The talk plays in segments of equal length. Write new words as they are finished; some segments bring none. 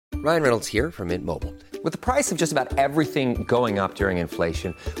Ryan Reynolds here from Mint Mobile. With the price of just about everything going up during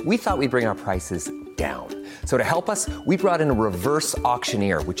inflation, we thought we'd bring our prices down. So to help us, we brought in a reverse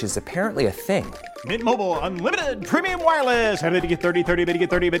auctioneer, which is apparently a thing. Mint Mobile Unlimited Premium Wireless. How to get 30, 30, bit to get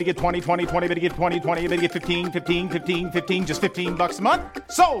 30, bit to get 20, 20, 20, bit to get 20, 20, bit to get 15, 15, 15, 15, just $15 a month?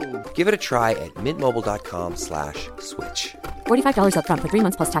 Sold! Give it a try at mintmobile.com/switch. $45 up front for 3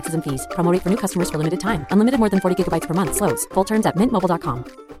 months plus taxes and fees. Promo rate for new customers for limited time. Unlimited more than 40 gigabytes per month. Slows full terms at mintmobile.com.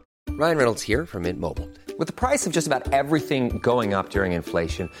 Ryan Reynolds here from Mint Mobile. With the price of just about everything going up during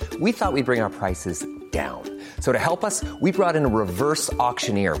inflation, we thought we'd bring our prices down. So to help us, we brought in a reverse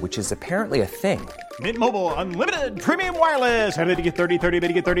auctioneer, which is apparently a thing. Mint Mobile Unlimited Premium Wireless. How to get 30, 30, bit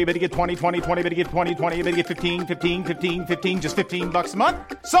to get 30, bit to get 20, 20, 20, bit to get 20, 20, bit to get 15, 15, 15, 15, just $15 a month?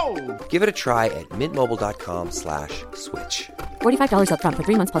 Sold! Give it a try at mintmobile.com/switch. $45 up front for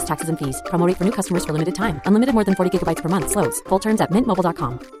 3 months plus taxes and fees. Promo rate for new customers for limited time. Unlimited more than 40 gigabytes per month. Slows full terms at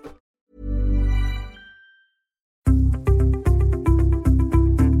mintmobile.com.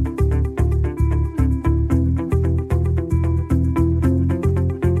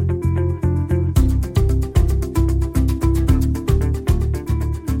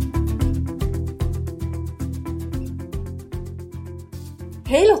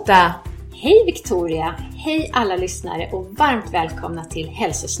 Hej Lotta! Hej Victoria! Hej alla lyssnare och varmt välkomna till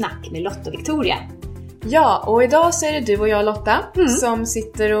Hälsosnack med Lotta och Victoria. Ja, och idag så är det du och jag Lotta som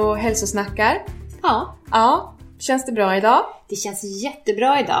sitter och hälsosnackar. Ja. Ja, känns det bra idag? Det känns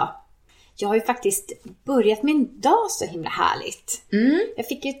jättebra idag. Jag har ju faktiskt börjat min dag så himla härligt. Jag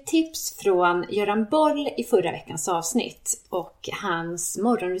fick ju ett tips från Göran Boll i förra veckans avsnitt och hans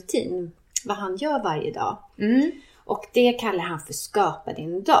morgonrutin, vad han gör varje dag. Och det kallar han för skapa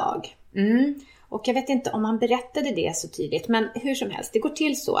din dag. Och jag vet inte om han berättade det så tydligt, men hur som helst, det går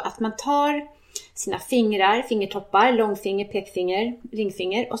till så att man tar sina fingrar, fingertoppar, långfinger, pekfinger,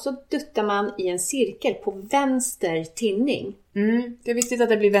 ringfinger och så duttar man i en cirkel på vänster tinning. Det är viktigt att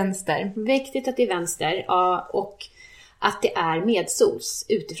det blir vänster. Viktigt att det är vänster, ja, och att det är medsols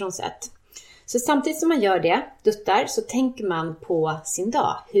utifrån sett. Så samtidigt som man gör det, duttar, så tänker man på sin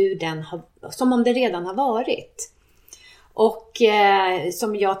dag, hur den har, som om det redan har varit. Och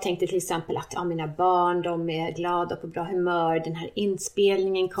som jag tänkte till exempel att mina barn, de är glada och på bra humör. Den här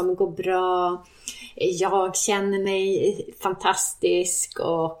inspelningen kommer gå bra. Jag känner mig fantastisk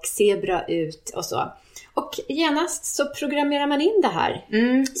och ser bra ut och så. Och genast så programmerar man in det här.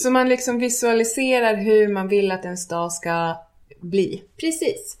 Så man liksom visualiserar hur man vill att ens dag ska bli.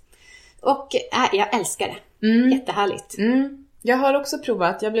 Precis. Och jag älskar det. Jättehärligt. Jag har också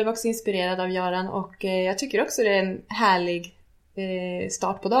provat, jag blev också inspirerad av Göran och jag tycker också det är en härlig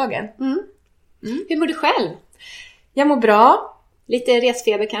start på dagen. Hur mår du själv? Jag mår bra. Lite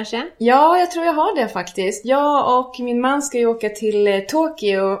resfeber kanske? Ja, jag tror jag har det faktiskt. Jag och min man ska ju åka till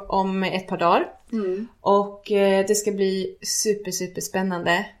Tokyo om ett par dagar. Och det ska bli super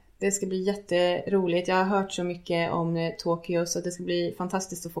spännande. Det ska bli jätteroligt. Jag har hört så mycket om Tokyo så det ska bli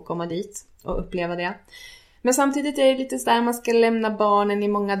fantastiskt att få komma dit och uppleva det. Men samtidigt är det lite så där man ska lämna barnen i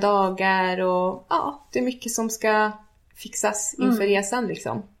många dagar och ja, det är mycket som ska fixas inför resan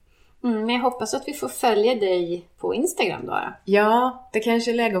liksom. Men jag hoppas att vi får följa dig på Instagram då. Ja, det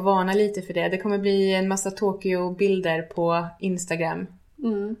kanske är läge att varna lite för det. Det kommer bli en massa Tokyo-bilder på Instagram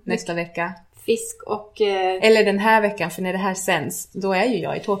nästa vecka. Fisk och... Eller den här veckan, för när det här sänds, då är ju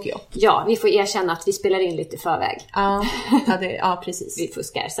jag i Tokyo. Ja, vi får erkänna att vi spelar in lite förväg. Ja, precis. Vi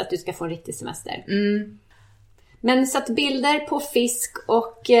fuskar så att du ska få en riktig semester. Men så att bilder på fisk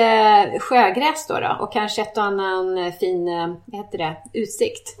och sjögräs då och kanske ett och annan fin,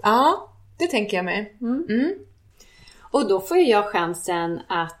 utsikt. Ja, det tänker jag med. Och då får ju jag chansen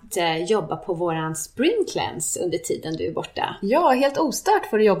att jobba på våran spring cleanse under tiden du är borta. Ja, helt ostört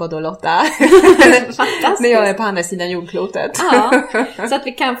får du jobba då Lotta. Fantastiskt. När jag är på andra sidan jordklotet. Ja, så att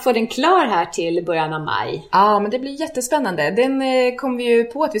vi kan få den klar här till början av maj. Ja, men det blir jättespännande. Den kom vi ju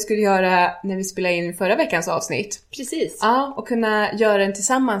på att vi skulle göra när vi spelade in förra veckans avsnitt. Precis. Ja, och kunna göra den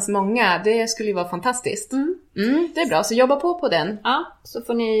tillsammans många, det skulle ju vara fantastiskt. Det är bra, så jobba på den. Ja, så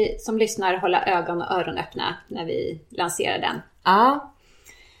får ni som lyssnar hålla ögon och öron öppna när vi lanserar den. Ja.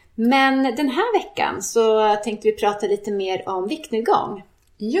 Men den här veckan så tänkte vi prata lite mer om viktnedgång.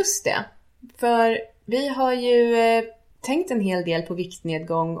 Just det, för vi har ju tänkt en hel del på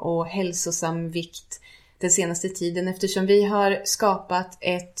viktnedgång och hälsosam vikt den senaste tiden eftersom vi har skapat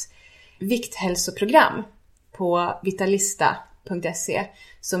ett vikthälsoprogram på vitalista.se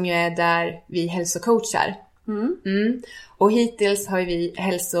som ju är där vi hälsocoachar. Och hittills har vi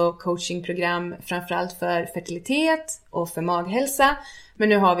hälsocoachingprogram framförallt för fertilitet och för maghälsa. Men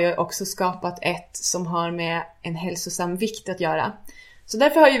nu har vi också skapat ett som har med en hälsosam vikt att göra. Så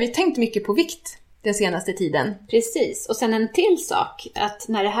därför har ju vi tänkt mycket på vikt den senaste tiden. Precis. Och sen en till sak, att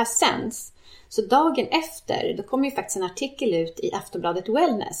när det här sänds, så dagen efter, då kommer ju faktiskt en artikel ut i Aftonbladet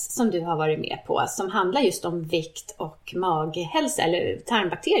Wellness som du har varit med på, som handlar just om vikt och maghälsa eller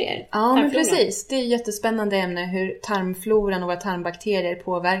tarmbakterier. Ja, men precis. Det är ett jättespännande ämne hur tarmfloran och våra tarmbakterier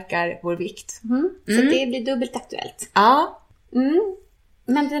påverkar vår vikt. Så det blir dubbelt aktuellt. Ja.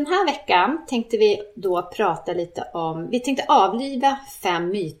 Men den här veckan tänkte vi då prata lite om, vi tänkte avliva 5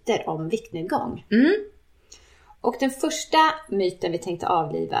 myter om viktnedgång. Och den första myten vi tänkte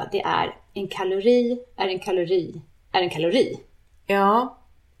avliva, det är en kalori är en kalori är en kalori. Ja.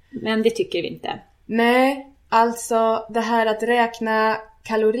 Men det tycker vi inte. Nej, alltså det här att räkna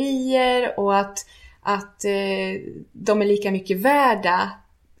kalorier och att de är lika mycket värda,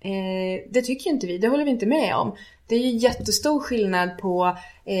 det tycker inte vi, det håller vi inte med om. Det är ju jättestor skillnad på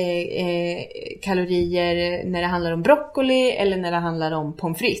kalorier när det handlar om broccoli eller när det handlar om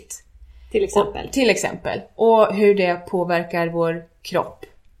pommes frites. Till exempel. Och hur det påverkar vår kropp.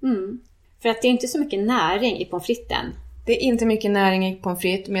 För att det är inte så mycket näring i pommes fritesen. Det är inte mycket näring i pommes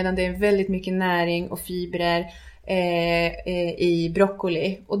frites, medan det är väldigt mycket näring och fibrer i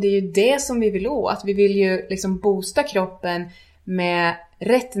broccoli. Och det är ju det som vi vill åt. Vi vill ju liksom boosta kroppen med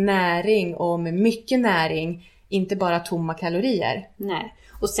rätt näring och med mycket näring. Inte bara tomma kalorier. Nej,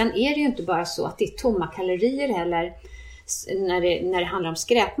 och sen är det ju inte bara så att det är tomma kalorier heller när det handlar om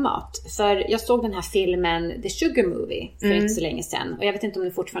skräpmat. För jag såg den här filmen The Sugar Movie för inte så länge sedan. Och jag vet inte om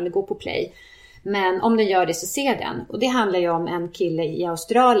den fortfarande går på play. Men om den gör det så ser den. Och det handlar ju om en kille i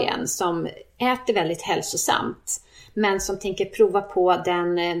Australien som äter väldigt hälsosamt. Men som tänker prova på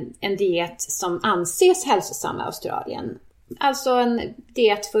en diet som anses hälsosam i Australien. Alltså en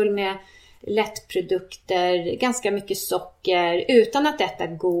diet full med lättprodukter, ganska mycket socker, utan att äta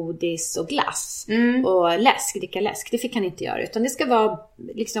godis och glass och dricka läsk. Det fick han inte göra, utan det ska vara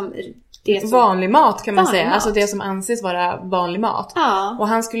liksom det som vanlig mat kan man säga, mat. alltså det som anses vara vanlig mat. Ja. Och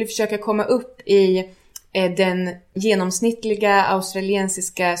han skulle försöka komma upp i den genomsnittliga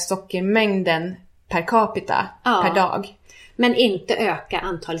australiensiska sockermängden per capita per dag. Men inte öka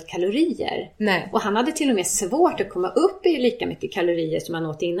antalet kalorier. Nej. Och han hade till och med svårt att komma upp i lika mycket kalorier som han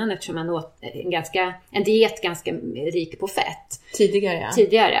åt innan, eftersom han åt en diet ganska rik på fett.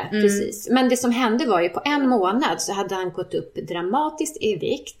 Tidigare, precis. Men det som hände var ju på en månad så hade han gått upp dramatiskt i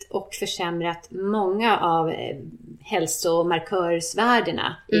vikt och försämrat många av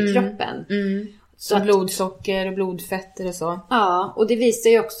hälsomarkörsvärdena i kroppen. Så blodsocker och blodfetter och så. Ja, och det visar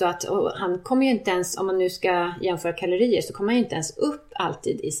ju också att han kommer ju inte ens, om man nu ska jämföra kalorier, så kommer han ju inte ens upp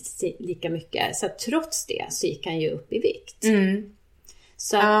alltid i lika mycket. Så trots det så gick han ju upp i vikt.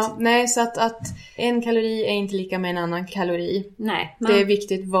 Så att en kalori är inte lika med en annan kalori. Nej. Det är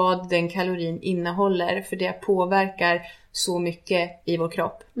viktigt vad den kalorin innehåller, för det påverkar så mycket i vår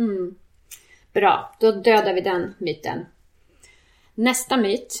kropp. Bra, då dödar vi den myten. Nästa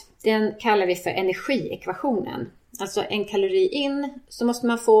myt, den kallar vi för energiekvationen. Alltså en kalori in så måste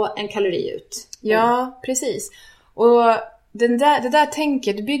man få en kalori ut. Ja, precis. Och det där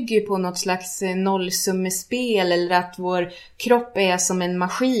tänket bygger på något slags nollsummespel, eller att vår kropp är som en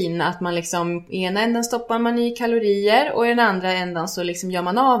maskin. Att man liksom, i ena änden stoppar man i kalorier och i den andra änden så liksom gör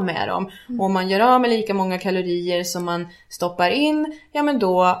man av med dem. Och om man gör av med lika många kalorier som man stoppar in, ja men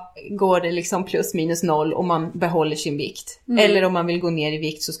då går det liksom plus minus noll och man behåller sin vikt. Eller om man vill gå ner i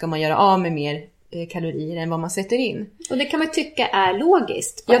vikt så ska man göra av med mer kalorier än vad man sätter in. Och det kan man tycka är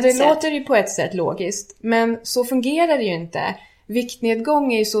logiskt på Ja, ett det sätt. låter ju på ett sätt logiskt. Men så fungerar det ju inte.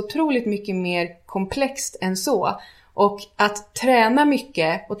 Viktnedgång är ju så otroligt mycket mer komplext än så. Och att träna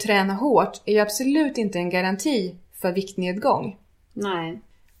mycket och träna hårt är ju absolut inte en garanti för viktnedgång. Nej.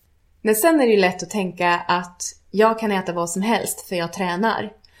 Men sen är det ju lätt att tänka att jag kan äta vad som helst för jag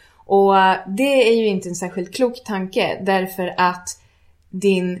tränar. Och det är ju inte en särskilt klok tanke, därför att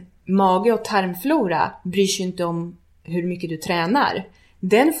din mage och tarmflora bryr sig inte om hur mycket du tränar.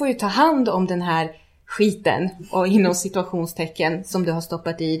 Den får ju ta hand om den här skiten och inom situationstecken som du har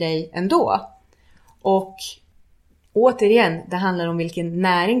stoppat i dig ändå. Och återigen, det handlar om vilken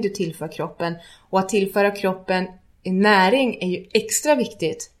näring du tillför kroppen. Och att tillföra kroppen näring är ju extra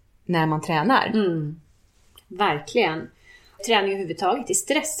viktigt när man tränar. Verkligen. Träning överhuvudtaget, det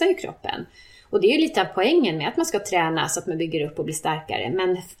stressar ju kroppen. Och det är ju lite av poängen med att man ska träna så att man bygger upp och blir starkare.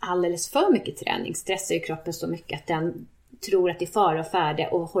 Men alldeles för mycket träning stressar ju kroppen så mycket att den tror att det är fara och färde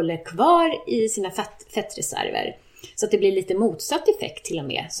och håller kvar i sina fettreserver. Så att det blir lite motsatt effekt till och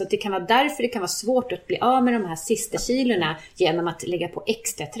med. Så att det kan vara därför det kan vara svårt att bli av med de här sista kilorna genom att lägga på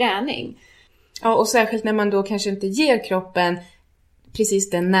extra träning. Ja, och särskilt när man då kanske inte ger kroppen precis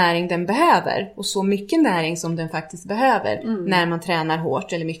den näring den behöver. Och så mycket näring som den faktiskt behöver när man tränar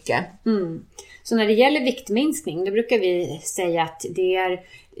hårt eller mycket. Så när det gäller viktminskning, då brukar vi säga att det är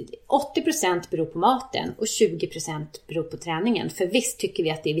 80% beror på maten och 20% beror på träningen. För visst tycker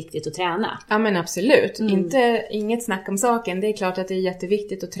vi att det är viktigt att träna. Ja men absolut. Inget snack om saken. Det är klart att det är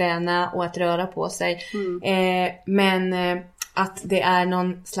jätteviktigt att träna och att röra på sig. Men att det är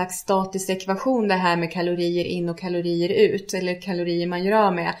någon slags statisk ekvation det här med kalorier in och kalorier ut. Eller kalorier man gör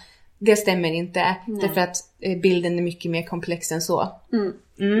av med. Det stämmer inte. Därför att bilden är mycket mer komplex än så.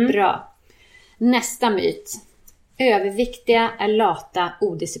 Bra. Nästa myt. Överviktiga är lata,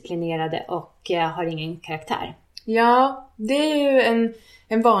 odisciplinerade och har ingen karaktär. Ja, det är ju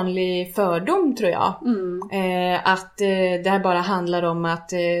en vanlig fördom tror jag. Att det här bara handlar om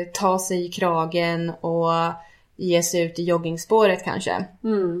att ta sig i kragen och ge sig ut i joggingspåret kanske.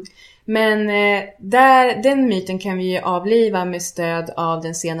 Men den myten kan vi ju avliva med stöd av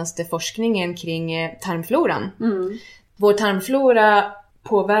den senaste forskningen kring tarmfloran. Vår tarmflora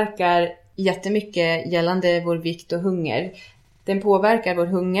påverkar jättemycket gällande vår vikt och hunger. Den påverkar vår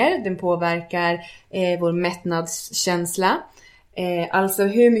hunger, den påverkar vår mättnadskänsla. Alltså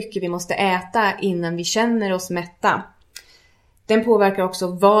hur mycket vi måste äta innan vi känner oss mätta. Den påverkar också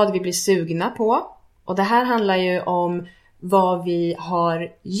vad vi blir sugna på. Och det här handlar ju om vad vi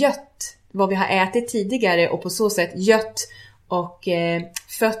har gött, vad vi har ätit tidigare och på så sätt gött och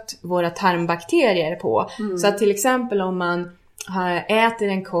fött våra tarmbakterier på. Så att till exempel om man äter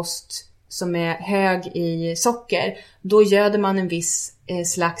en kost som är hög i socker, då göder man en viss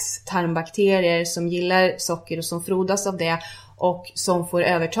slags tarmbakterier som gillar socker och som frodas av det och som får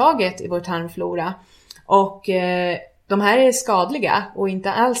övertaget i vår tarmflora. Och de här är skadliga och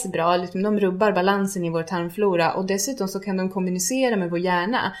inte alls bra, de rubbar balansen i vår tarmflora och dessutom så kan de kommunicera med vår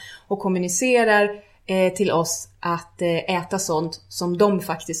hjärna och kommunicerar till oss att äta sånt som de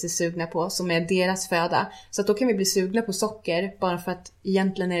faktiskt är sugna på, som är deras föda. Så att då kan vi bli sugna på socker bara för att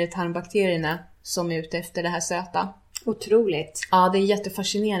egentligen är det tarmbakterierna som är ute efter det här söta. Otroligt. Ja, det är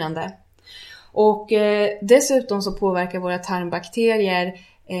jättefascinerande. Och dessutom så påverkar våra tarmbakterier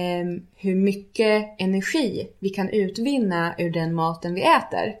hur mycket energi vi kan utvinna ur den maten vi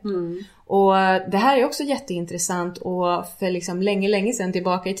äter. Och det här är också jätteintressant och för liksom länge sedan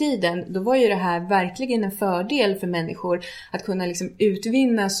tillbaka i tiden då var ju det här verkligen en fördel för människor att kunna liksom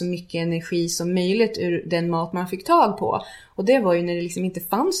utvinna så mycket energi som möjligt ur den mat man fick tag på. Och det var ju när det liksom inte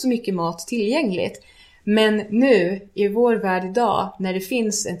fanns så mycket mat tillgängligt. Men nu i vår värld idag när det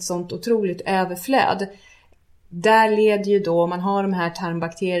finns ett sånt otroligt överflöd, där leder ju då, om man har de här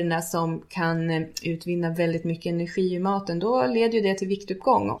tarmbakterierna som kan utvinna väldigt mycket energi i maten, då leder ju det till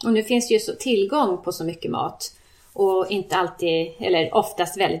viktuppgång. Och nu finns det ju så tillgång på så mycket mat och inte alltid, eller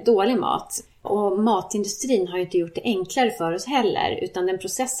oftast väldigt dålig mat. Och matindustrin har ju inte gjort det enklare för oss heller, utan den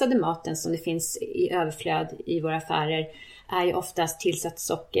processade maten som det finns i överflöd i våra affärer är ju oftast tillsatt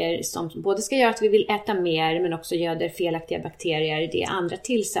socker som både ska göra att vi vill äta mer men också göder felaktiga bakterier. Det är andra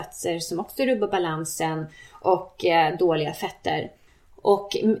tillsatser som också rubbar balansen och dåliga fetter.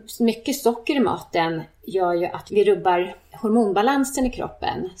 Och mycket socker i maten gör ju att vi rubbar hormonbalansen i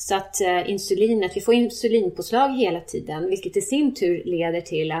kroppen. Så att vi får insulinpåslag hela tiden, vilket i sin tur leder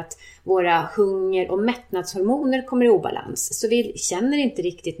till att våra hunger- och mättnadshormoner kommer i obalans. Så vi känner inte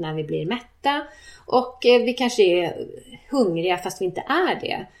riktigt när vi blir mätta och vi kanske är hungriga fast vi inte är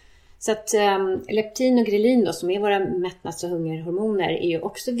det. Så att leptin och grelin då, som är våra mättnads- och hungerhormoner, är ju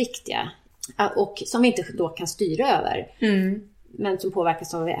också viktiga. Och som vi inte då kan styra över. Men som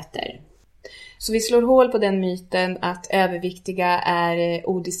påverkas av vad vi äter. Så vi slår hål på den myten att överviktiga är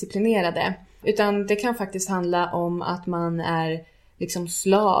odisciplinerade. Utan det kan faktiskt handla om att man är liksom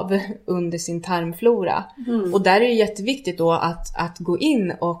slav under sin tarmflora. Och där är det jätteviktigt då att gå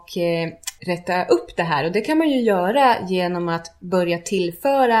in och rätta upp det här. Och det kan man ju göra genom att börja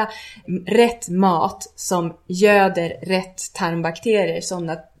tillföra rätt mat som göder rätt tarmbakterier.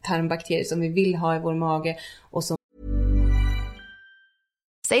 Sådana tarmbakterier som vi vill ha i vår mage och som...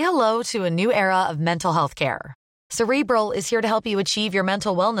 Say hello to a new era of mental health care. Cerebral is here to help you achieve your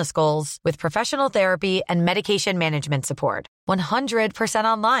mental wellness goals with professional therapy and medication management support. 100%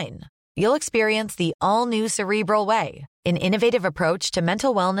 online. You'll experience the all-new Cerebral Way, an innovative approach to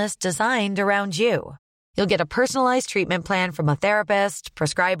mental wellness designed around you. You'll get a personalized treatment plan from a therapist,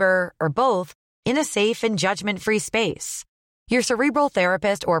 prescriber, or both in a safe and judgment-free space. Your Cerebral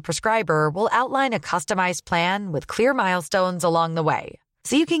therapist or prescriber will outline a customized plan with clear milestones along the way,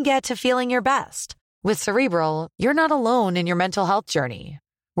 so you can get to feeling your best. With Cerebral, you're not alone in your mental health journey.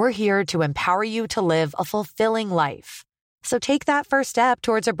 We're here to empower you to live a fulfilling life. So take that first step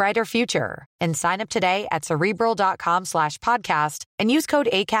towards a brighter future and sign up today at Cerebral.com/podcast and use code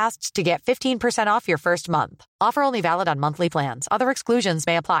ACAST to get 15% off your first month. Offer only valid on monthly plans. Other exclusions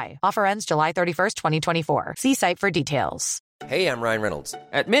may apply. Offer ends July 31st, 2024. See site for details. Hey, I'm Ryan Reynolds.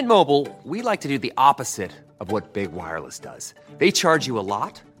 At Mint Mobile, we like to do the opposite of what Big Wireless does. They charge you a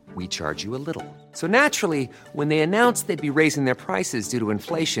lot. We charge you a little. So naturally, when they announced they'd be raising their prices due to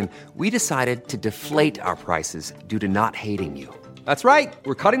inflation, we decided to deflate our prices due to not hating you. That's right.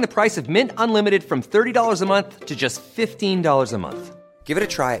 We're cutting the price of Mint Unlimited from $30 a month to just $15 a month. Give it a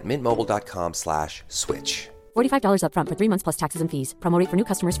try at mintmobile.com/switch. $45 up front for 3 months plus taxes and fees. Promo rate for new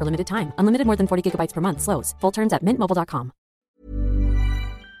customers for limited time. Unlimited more than 40 gigabytes per month. Slows full terms at mintmobile.com.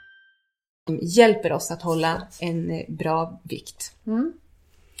 Hjälper oss att hålla en bra vikt.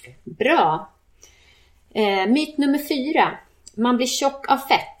 Bra. Myt nummer 4. Man blir tjock av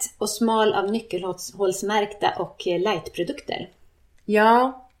fett och smal av nyckelhålsmärkta och lightprodukter.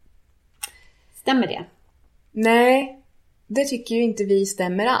 Ja. Stämmer det? Nej, det tycker ju inte vi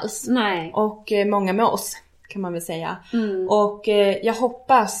stämmer alls. Nej. Och många med oss, kan man väl säga. Och jag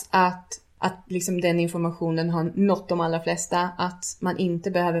hoppas att liksom den informationen har nått de allra flesta. Att man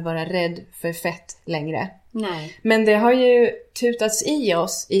inte behöver vara rädd för fett längre. Nej. Men det har ju tutats i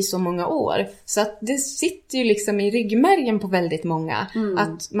oss i så många år. Så att det sitter ju liksom i ryggmärgen på väldigt många.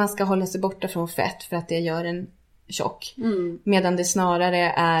 Att man ska hålla sig borta från fett för att det gör en tjock. Medan det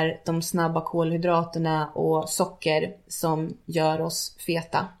snarare är de snabba kolhydraterna och socker som gör oss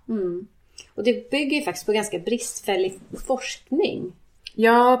feta. Och det bygger ju faktiskt på ganska bristfällig forskning.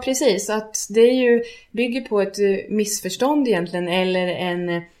 Ja, precis. Att det är ju, bygger på ett missförstånd egentligen. Eller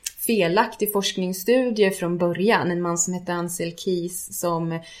en felaktig forskningsstudie från början. En man som hette Ansel Keys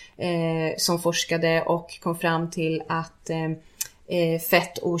som forskade och kom fram till att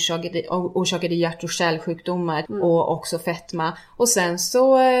fett orsakade hjärt- och kärlsjukdomar och också fetma. Och sen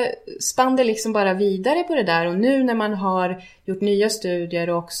så spann det liksom bara vidare på det där. Och nu när man har gjort nya studier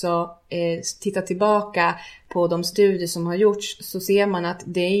och också tittat tillbaka på de studier som har gjorts, så ser man att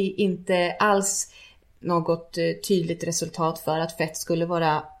det är inte alls något tydligt resultat för att fett skulle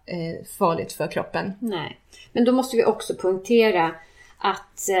vara farligt för kroppen. Nej, men då måste vi också poängtera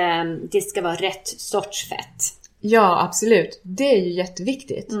att det ska vara rätt sorts fett. Ja, absolut. Det är ju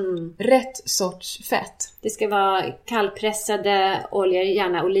jätteviktigt. Rätt sorts fett. Det ska vara kallpressade oljor,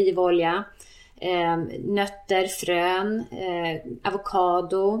 gärna olivolja, nötter, frön,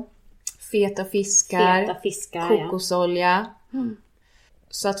 avokado, Feta fiskar, kokosolja. Ja.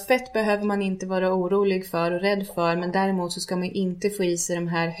 Så att fett behöver man inte vara orolig för och rädd för. Men däremot så ska man inte få i sig de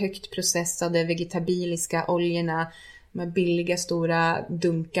här högt processade vegetabiliska oljorna. De här billiga stora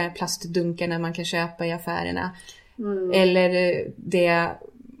plastdunkarna man kan köpa i affärerna. Eller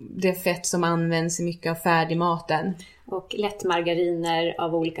det fett som används i mycket av färdigmaten. Och lättmargariner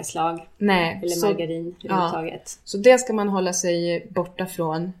av olika slag. Nej, eller margarin överhuvudtaget. Ja, så det ska man hålla sig borta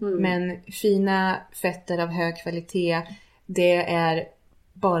från. Men fina fetter av hög kvalitet, det är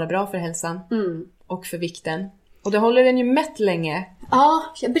bara bra för hälsan och för vikten. Och det håller den ju mätt länge.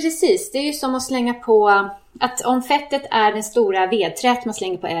 Ja, precis. Det är ju som att slänga på att om fettet är den stora vedträt man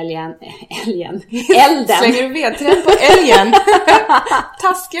slänger på elden. Slänger du vedträt på älgen?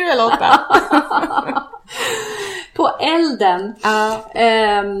 Taskar du Lotta? På elden.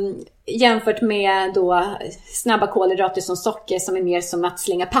 Jämfört med då snabba kolhydrater som socker som är mer som att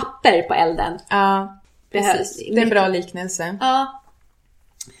slänga papper på elden. Ja, precis. Det är en bra liknelse. Ja.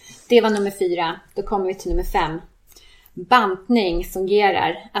 Det var nummer 4. Då kommer vi till nummer 5. Bantning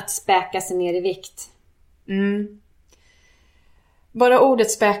fungerar. Att späka sig ner i vikt. Bara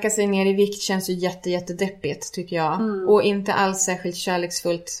ordet späka sig ner i vikt känns ju jättedeppigt tycker jag. Och inte alls särskilt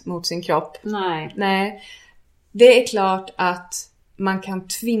kärleksfullt mot sin kropp. Nej. Det är klart att man kan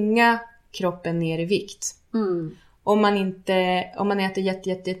tvinga kroppen ner i vikt. Om man äter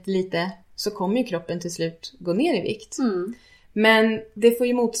jättelite så kommer ju kroppen till slut gå ner i vikt. Men det får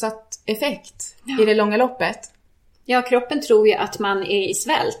ju motsatt effekt i det långa loppet. Ja, kroppen tror ju att man är i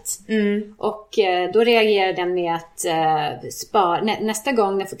svält. Och då reagerar den med att nästa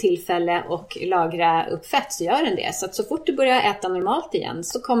gång den får tillfälle och lagra upp fett så gör den det. Så att så fort du börjar äta normalt igen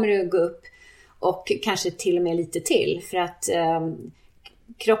så kommer du gå upp och kanske till och med lite till. För att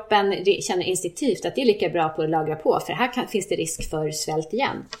kroppen känner instinktivt att det är lika bra på att lagra på. För här finns det risk för svält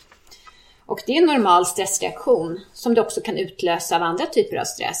igen. Och det är en normal stressreaktion som du också kan utlösa av andra typer av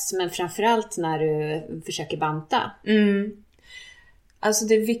stress. Men framförallt när du försöker banta. Alltså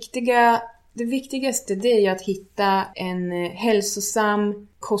det viktigaste det är ju att hitta en hälsosam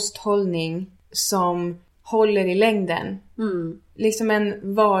kosthållning som håller i längden. Liksom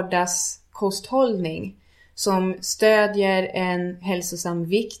en vardagskosthållning. som stödjer en hälsosam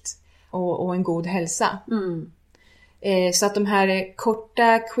vikt och en god hälsa. Så att de här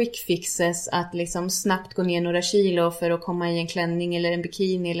korta quick fixes, att liksom snabbt gå ner några kilo för att komma i en klänning eller en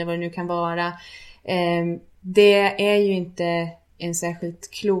bikini eller vad det nu kan vara, det är ju inte en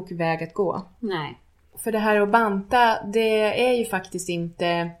särskilt klok väg att gå. Nej. För det här att banta, det är ju faktiskt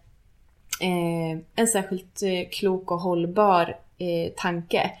inte en särskilt klok och hållbar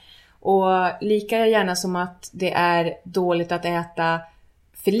tanke. Och lika gärna som att det är dåligt att äta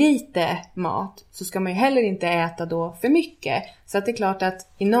för lite mat, så ska man ju heller inte äta då för mycket. Så att det är klart att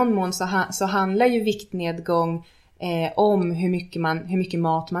i någon mån så handlar ju viktnedgång om hur mycket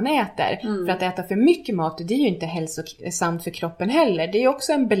mat man äter. För att äta för mycket mat, det är ju inte hälsosamt för kroppen heller. Det är ju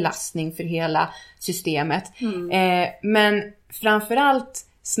också en belastning för hela systemet. Men framförallt,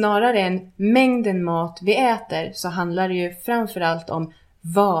 snarare än mängden mat vi äter, så handlar det ju framförallt om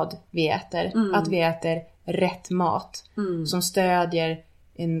vad vi äter. Att vi äter rätt mat som stödjer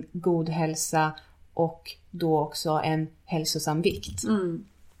en god hälsa och då också en hälsosam vikt.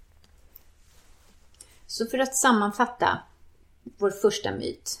 Så för att sammanfatta vår första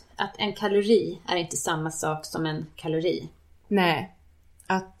myt, att en kalori är inte samma sak som en kalori. Nej,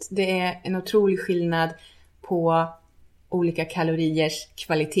 att det är en otrolig skillnad på olika kaloriers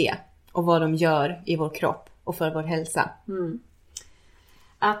kvalitet och vad de gör i vår kropp och för vår hälsa.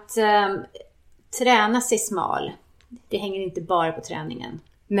 Att träna sig smal, det hänger inte bara på träningen.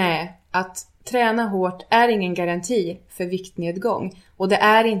 Nej, att träna hårt är ingen garanti för viktnedgång. Och det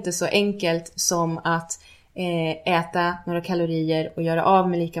är inte så enkelt som att äta några kalorier och göra av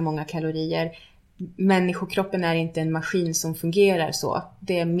med lika många kalorier. Människokroppen är inte en maskin som fungerar så.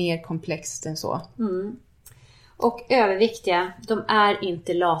 Det är mer komplext än så. Och överviktiga, de är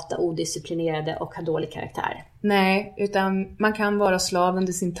inte lata, odisciplinerade och har dålig karaktär. Nej, utan man kan vara slav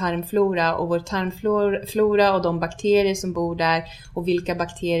under sin tarmflora, och vår tarmflora och de bakterier som bor där och vilka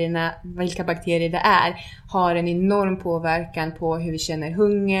bakterier det är har en enorm påverkan på hur vi känner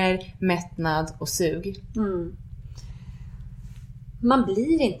hunger, mättnad och sug. Man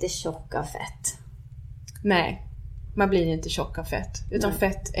blir inte tjock av fett. Nej, man blir inte tjock av fett. Utan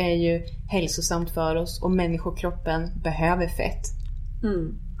fett är ju hälsosamt för oss, och människokroppen behöver fett.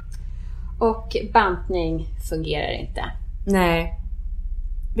 Och bantning fungerar inte. Nej.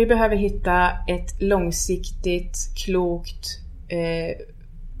 Vi behöver hitta ett långsiktigt, klokt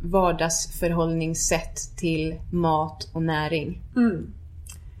vardagsförhållningssätt till mat och näring.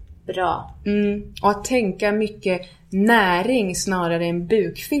 Bra. Och att tänka mycket näring snarare än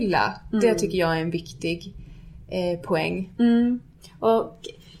bukfylla. Det tycker jag är en viktig poäng. Och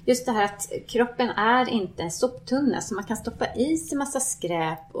just det här att kroppen är inte en soptunna så man kan stoppa i sig massa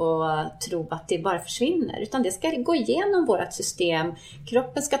skräp och tro att det bara försvinner. Utan det ska gå igenom vårt system.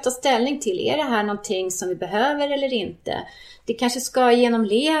 Kroppen ska ta ställning till, är det här någonting som vi behöver eller inte? Det kanske ska genom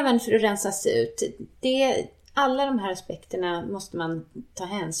levern för att rensas ut. Alla de här aspekterna måste man ta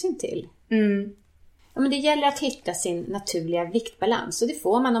hänsyn till. Ja, men det gäller att hitta sin naturliga viktbalans, och det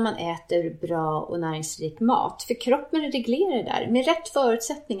får man om man äter bra och näringsrik mat. För kroppen reglerar det där. Med rätt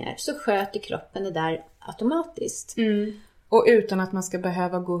förutsättningar så sköter kroppen det där automatiskt. Och utan att man ska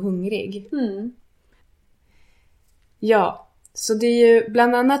behöva gå hungrig. Ja, så det är ju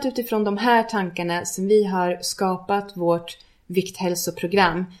bland annat utifrån de här tankarna som vi har skapat vårt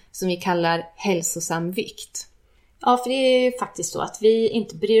vikthälsoprogram som vi kallar hälsosam vikt. Ja, för det är ju faktiskt så att vi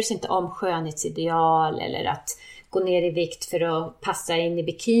inte bryr oss inte om skönhetsideal eller att gå ner i vikt för att passa in i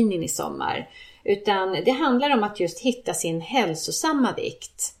bikinin i sommar. Utan det handlar om att just hitta sin hälsosamma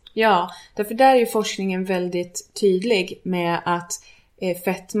vikt. Ja, därför där är ju forskningen väldigt tydlig med att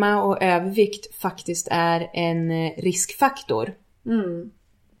fetma och övervikt faktiskt är en riskfaktor.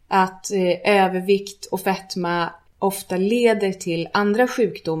 Att övervikt och fetma ofta leder till andra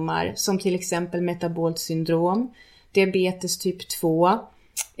sjukdomar som till exempel metabolt syndrom, diabetes typ 2,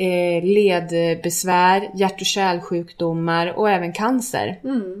 ledbesvär, hjärt- och kärlsjukdomar och även cancer.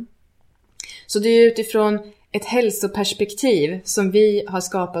 Så det är utifrån ett hälsoperspektiv som vi har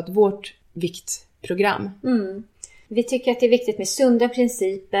skapat vårt viktprogram. Vi tycker att det är viktigt med sunda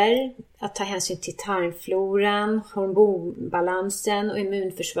principer, att ta hänsyn till tarmfloran, hormonbalansen och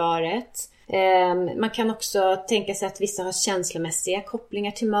immunförsvaret. Man kan också tänka sig att vissa har känslomässiga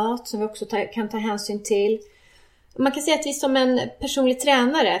kopplingar till mat som vi också kan ta hänsyn till. Man kan säga att vi är som en personlig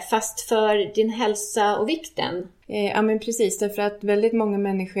tränare fast för din hälsa och vikten. Ja, men precis, därför att väldigt många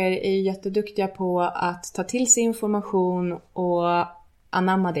människor är jätteduktiga på att ta till sig information och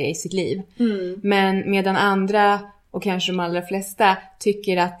anamma det i sitt liv. Men medan andra och kanske de allra flesta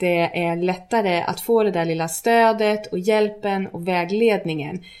tycker att det är lättare att få det där lilla stödet och hjälpen och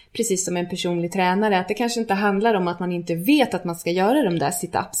vägledningen. Precis som en personlig tränare, att det kanske inte handlar om att man inte vet att man ska göra de där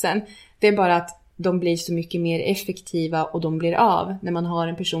sit-upsen. Det är bara att de blir så mycket mer effektiva och de blir av när man har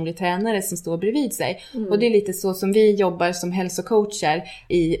en personlig tränare som står bredvid sig. Och det är lite så som vi jobbar som hälsocoacher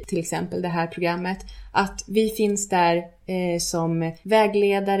i till exempel det här programmet. Att vi finns där som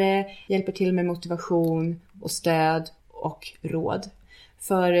vägledare, hjälper till med motivation och stöd och råd.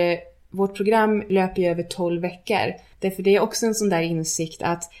 För vårt program löper ju över 12 veckor. Därför det är också en sån där insikt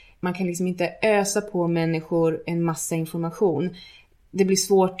att man kan liksom inte ösa på människor en massa information. Det blir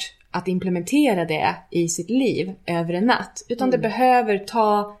svårt att implementera det i sitt liv över en natt. Utan det behöver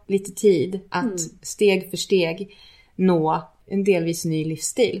ta lite tid att steg för steg nå en delvis ny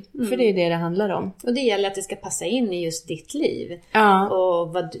livsstil. För det är det handlar om. Och det gäller att det ska passa in i just ditt liv. Ja.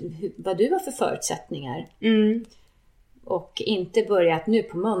 Och vad du har för förutsättningar. Och inte börja att nu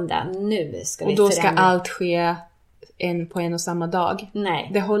på måndag, nu ska vi och då ska förändra. allt ske på en och samma dag. Nej.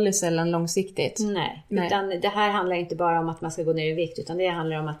 Det håller sällan långsiktigt. Nej. Utan det här handlar inte bara om att man ska gå ner i vikt, utan det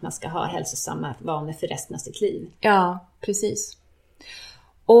handlar om att man ska ha hälsosamma vanor för resten av sitt liv. Ja, precis.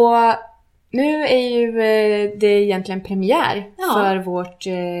 Och nu är ju det egentligen premiär för vårt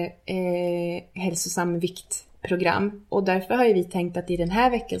hälsosam viktprogram. Och därför har ju vi tänkt att i den här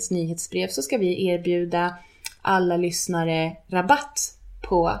veckans nyhetsbrev så ska vi erbjuda alla lyssnare rabatt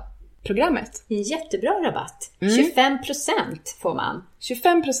på programmet. En jättebra rabatt. 25% får man.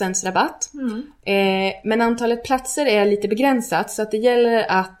 25% rabatt. Men antalet platser är lite begränsat. Så att det gäller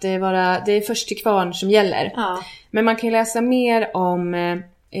att det är först till kvarn som gäller. Ja. Men man kan läsa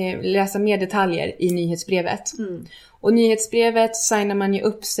mer detaljer i nyhetsbrevet. Och nyhetsbrevet signar man ju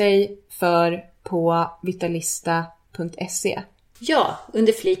upp sig för på vitalista.se. Ja,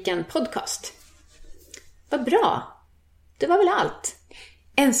 under fliken podcast. Vad bra. Det var väl allt.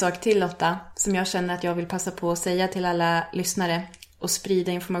 En sak till Lotta som jag känner att jag vill passa på att säga till alla lyssnare och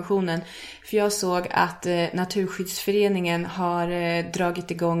sprida informationen. För jag såg att Naturskyddsföreningen har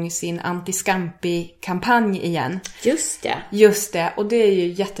dragit igång sin anti-scampi-kampanj igen. Just det, och det är ju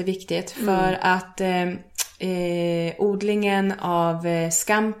jätteviktigt för att odlingen av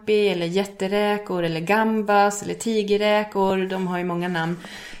scampi eller jätteräkor eller gambas eller tigerräkor, de har ju många namn,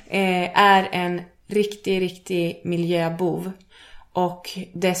 är en riktig miljöbov. Och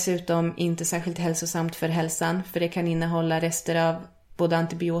dessutom inte särskilt hälsosamt för hälsan. För det kan innehålla rester av både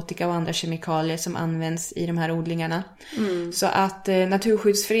antibiotika och andra kemikalier som används i de här odlingarna. Så att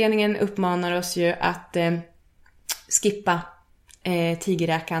Naturskyddsföreningen uppmanar oss ju att skippa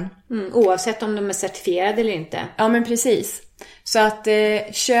tigerräkan. Oavsett om de är certifierade eller inte. Ja, men precis. Så att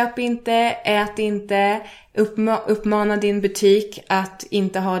köp inte, ät inte, uppmana din butik att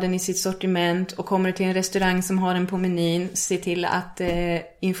inte ha den i sitt sortiment, och kommer till en restaurang som har den på menyn, se till att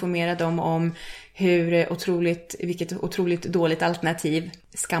informera dem om vilket otroligt dåligt alternativ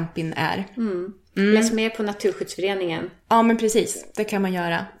scampin är. Läs mer på Naturskyddsföreningen. Ja, men precis. Det kan man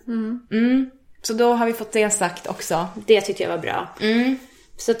göra. Så då har vi fått det sagt också. Det tyckte jag var bra.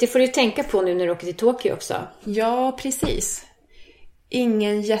 Så att det får du tänka på nu när du åker till Tokyo också. Ja, precis.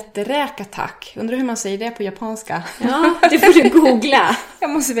 Ingen jätteräka, tack. Undrar hur man säger det på japanska. Ja, det får du googla. Jag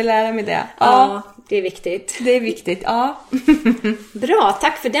måste väl lära mig det. Ja, det är viktigt. Det är viktigt, ja. Bra,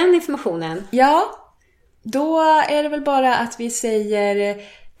 tack för den informationen. Ja, då är det väl bara att vi säger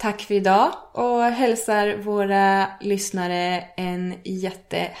tack för idag och hälsar våra lyssnare en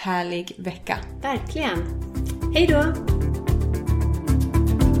jättehärlig vecka. Verkligen. Hej då!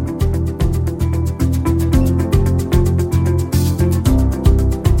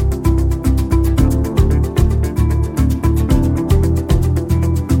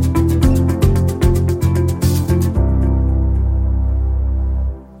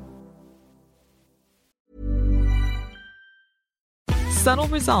 Subtle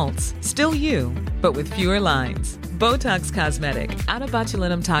results, still you, but with fewer lines. Botox Cosmetic, out of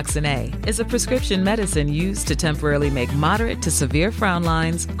botulinum toxin A, is a prescription medicine used to temporarily make moderate to severe frown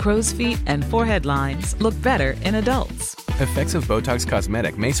lines, crow's feet, and forehead lines look better in adults. Effects of Botox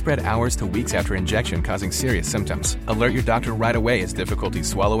Cosmetic may spread hours to weeks after injection, causing serious symptoms. Alert your doctor right away as difficulty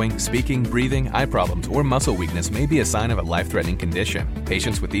swallowing, speaking, breathing, eye problems, or muscle weakness may be a sign of a life-threatening condition.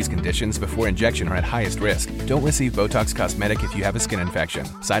 Patients with these conditions before injection are at highest risk. Don't receive Botox Cosmetic if you have a skin infection.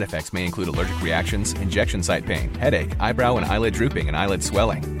 Side effects may include allergic reactions, injection site pain, headache, eyebrow and eyelid drooping, and eyelid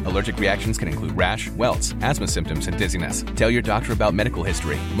swelling. Allergic reactions can include rash, welts, asthma symptoms, and dizziness. Tell your doctor about medical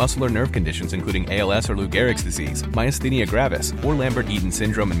history, muscle or nerve conditions including ALS or Lou Gehrig's disease, myasthenia gravis, or Lambert-Eaton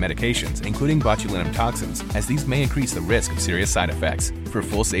syndrome and medications, including botulinum toxins, as these may increase the risk of serious side effects. For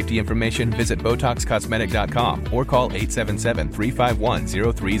full safety information, visit BotoxCosmetic.com or call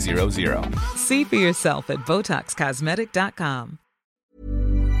 877-351-0300. See for yourself at BotoxCosmetic.com.